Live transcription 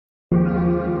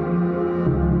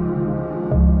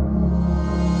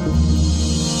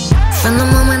From the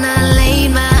moment I laid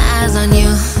my eyes on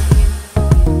you,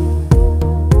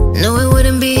 no, it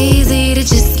wouldn't be easy to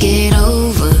just get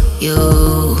over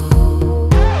you.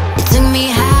 It took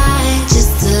me high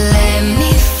just to let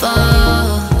me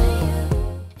fall.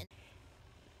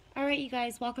 Alright you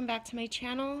guys, welcome back to my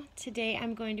channel. Today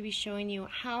I'm going to be showing you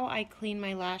how I clean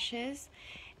my lashes,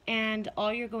 and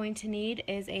all you're going to need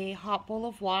is a hot bowl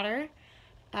of water,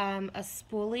 a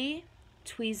spoolie,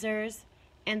 tweezers,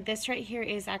 and this right here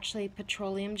is actually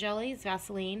petroleum jelly, it's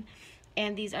Vaseline,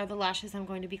 and these are the lashes I'm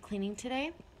going to be cleaning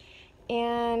today.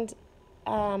 And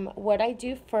what I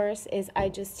do first is I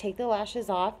just take the lashes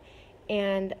off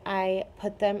and I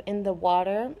put them in the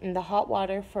water, in the hot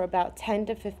water, for about 10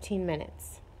 to 15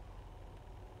 minutes.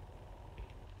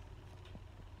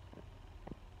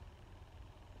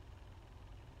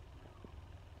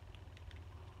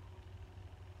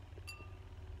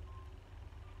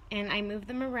 And I move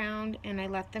them around and I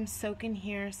let them soak in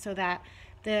here so that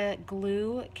the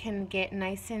glue can get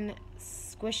nice and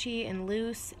squishy and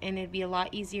loose, and it'd be a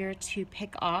lot easier to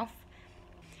pick off.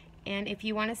 And if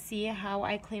you want to see how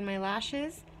I clean my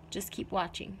lashes, just keep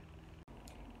watching.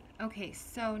 Okay,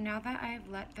 so now that I've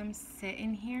let them sit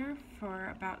in here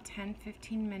for about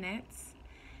 10-15 minutes,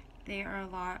 they are a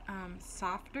lot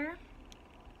softer.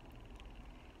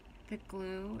 The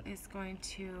glue is going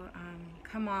to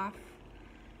come off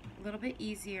a little bit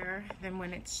easier than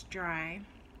when it's dry.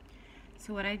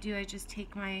 So what I do, I just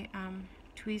take my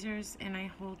tweezers and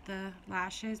I hold the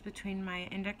lashes between my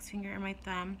index finger and my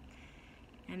thumb,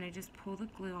 and I just pull the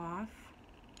glue off.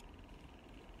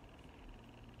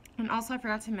 And also I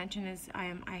forgot to mention is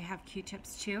I have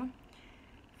Q-tips too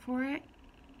for it.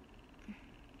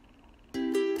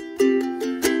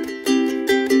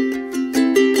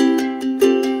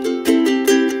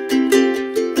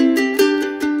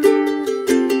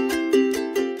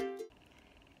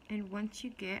 Once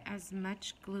you get as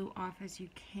much glue off as you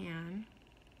can,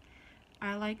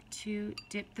 I like to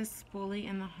dip the spoolie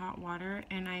in the hot water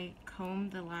and I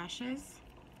comb the lashes.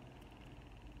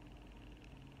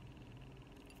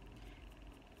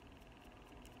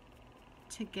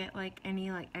 To get like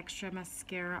any extra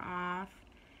mascara off.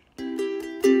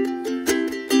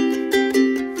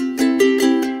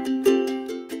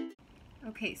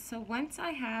 Okay, so once I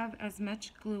have as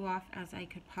much glue off as I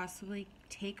could possibly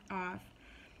take off,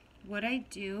 what I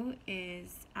do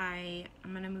is I'm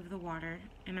going to move the water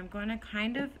and I'm going to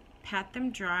kind of pat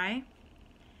them dry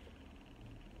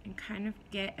and kind of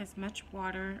get as much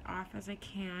water off as I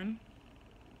can.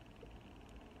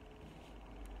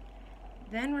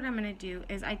 Then what I'm going to do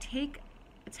is I take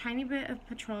a tiny bit of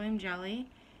petroleum jelly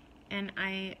and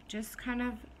I just kind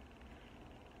of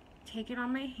take it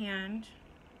on my hand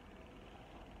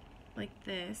like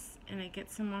this, and I get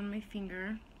some on my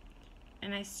finger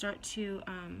and I start to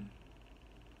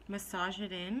massage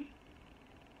it in.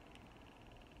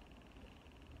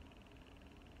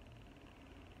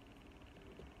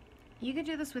 You could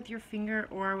do this with your finger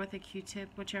or with a Q-tip,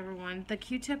 whichever one. The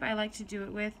Q-tip I like to do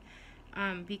it with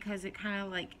because it kind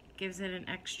of gives it an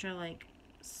extra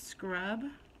scrub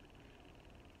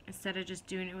instead of just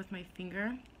doing it with my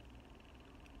finger.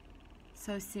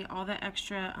 So see, all the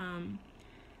extra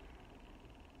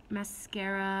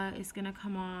mascara is gonna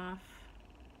come off.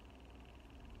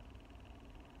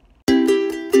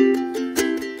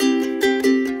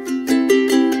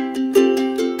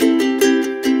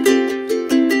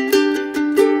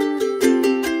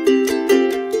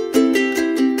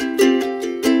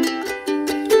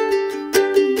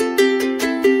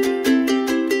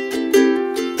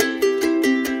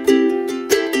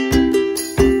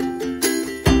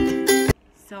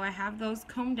 So I have those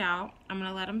combed out. I'm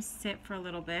gonna let them sit for a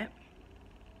little bit.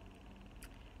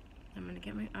 I'm going to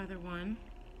get my other one.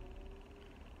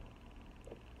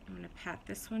 I'm going to pat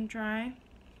this one dry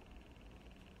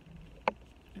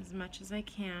as much as I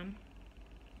can.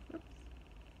 Oops.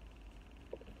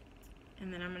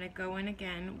 And then I'm going to go in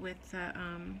again with the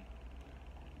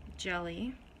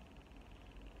jelly.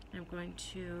 I'm going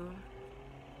to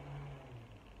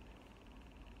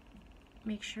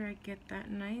make sure I get that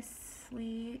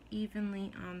nicely,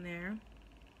 evenly on there.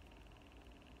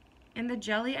 And the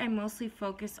jelly, I mostly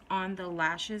focus on the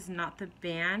lashes, not the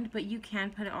band, but you can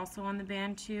put it also on the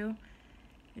band too.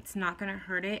 It's not going to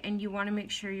hurt it, and you want to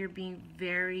make sure you're being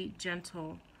very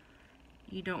gentle.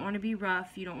 You don't want to be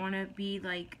rough, you don't want to be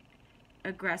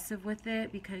aggressive with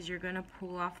it because you're going to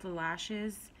pull off the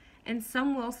lashes. And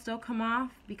some will still come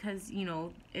off because, you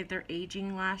know, if they're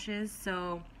aging lashes,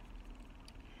 so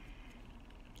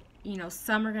you know,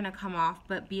 some are going to come off,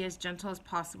 but be as gentle as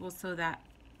possible so that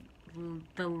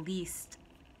the least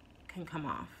can come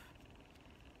off.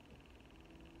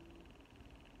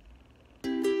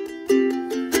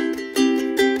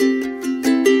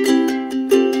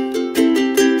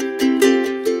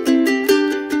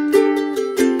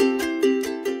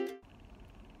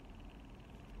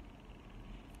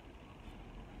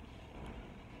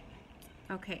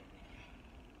 Okay.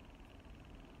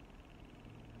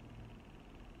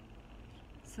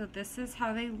 So this is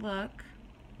how they look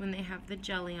when they have the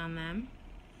jelly on them.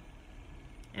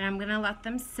 And I'm going to let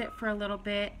them sit for a little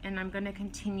bit, and I'm going to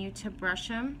continue to brush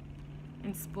them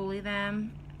and spoolie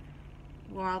them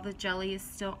while the jelly is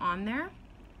still on there.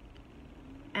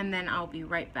 And then I'll be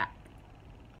right back.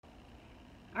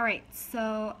 Alright,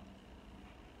 so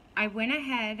I went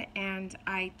ahead and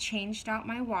I changed out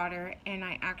my water, and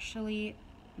I actually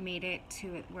made it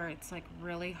to where it's like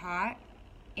really hot.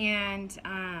 And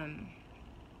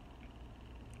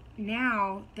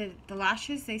now the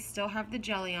lashes, they still have the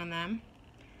jelly on them.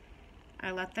 I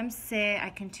let them sit.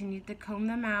 I continued to comb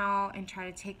them out and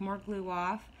try to take more glue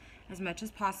off as much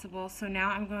as possible. So now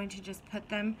I'm going to just put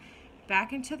them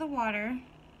back into the water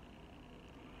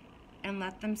and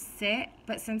let them sit.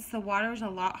 But since the water is a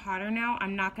lot hotter now,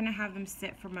 I'm not going to have them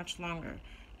sit for much longer.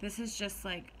 This is just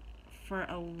like for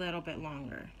a little bit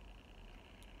longer.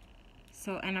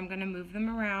 So, and I'm going to move them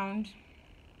around.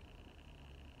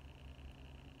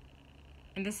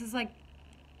 And this is like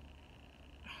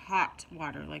hot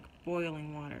water, like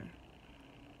boiling water.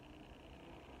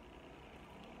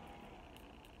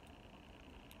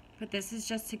 But this is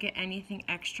just to get anything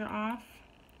extra off.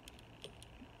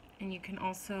 And you can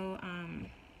also,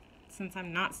 since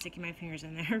I'm not sticking my fingers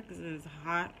in there because it is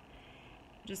hot,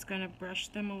 I'm just going to brush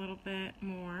them a little bit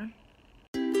more.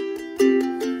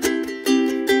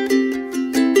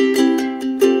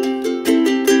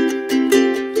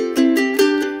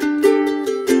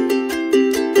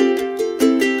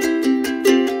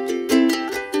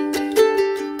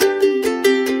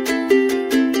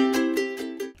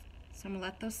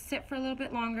 Let those sit for a little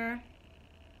bit longer,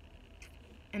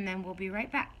 and then we'll be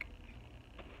right back.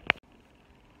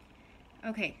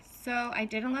 Okay, so I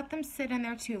didn't let them sit in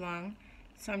there too long,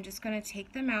 so I'm just going to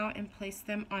take them out and place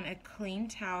them on a clean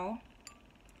towel.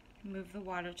 Move the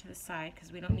water to the side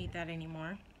because we don't need that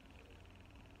anymore.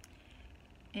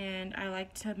 And I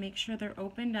like to make sure they're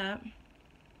opened up.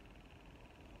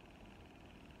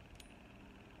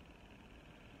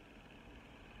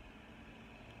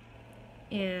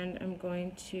 And I'm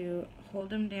going to hold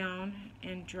them down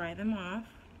and dry them off.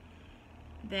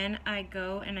 Then I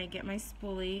go and I get my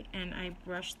spoolie and I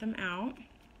brush them out.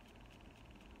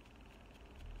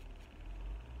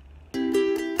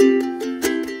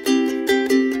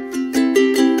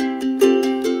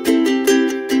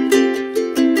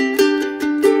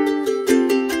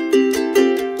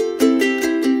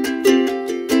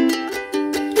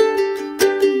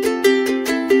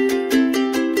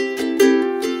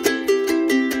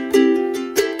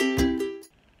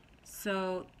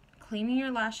 So cleaning your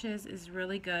lashes is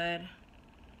really good,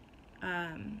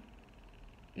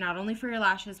 not only for your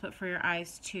lashes but for your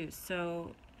eyes too.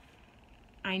 So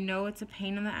I know it's a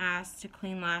pain in the ass to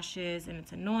clean lashes and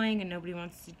it's annoying and nobody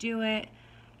wants to do it,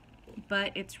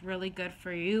 but it's really good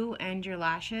for you and your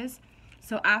lashes.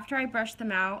 So after I brush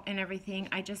them out and everything,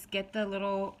 I just get the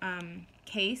little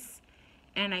case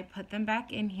and I put them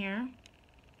back in here.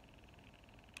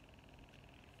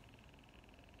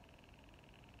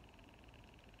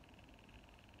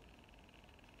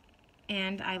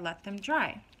 And I let them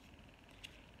dry.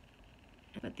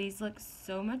 But these look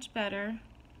so much better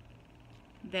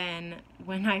than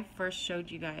when I first showed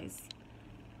you guys.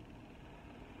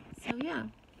 So yeah,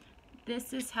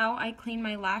 this is how I clean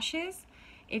my lashes.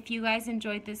 If you guys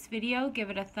enjoyed this video, give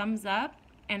it a thumbs up,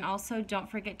 and also don't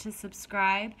forget to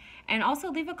subscribe, and also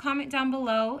leave a comment down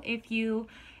below if you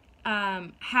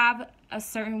have a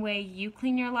certain way you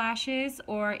clean your lashes,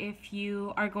 or if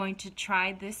you are going to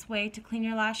try this way to clean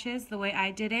your lashes the way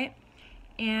I did it.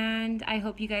 And I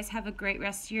hope you guys have a great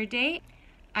rest of your day.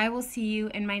 I will see you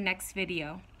in my next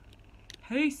video.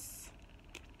 Peace.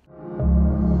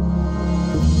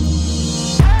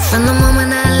 From the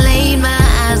moment I laid my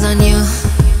eyes on you,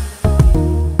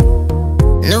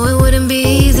 no, it wouldn't be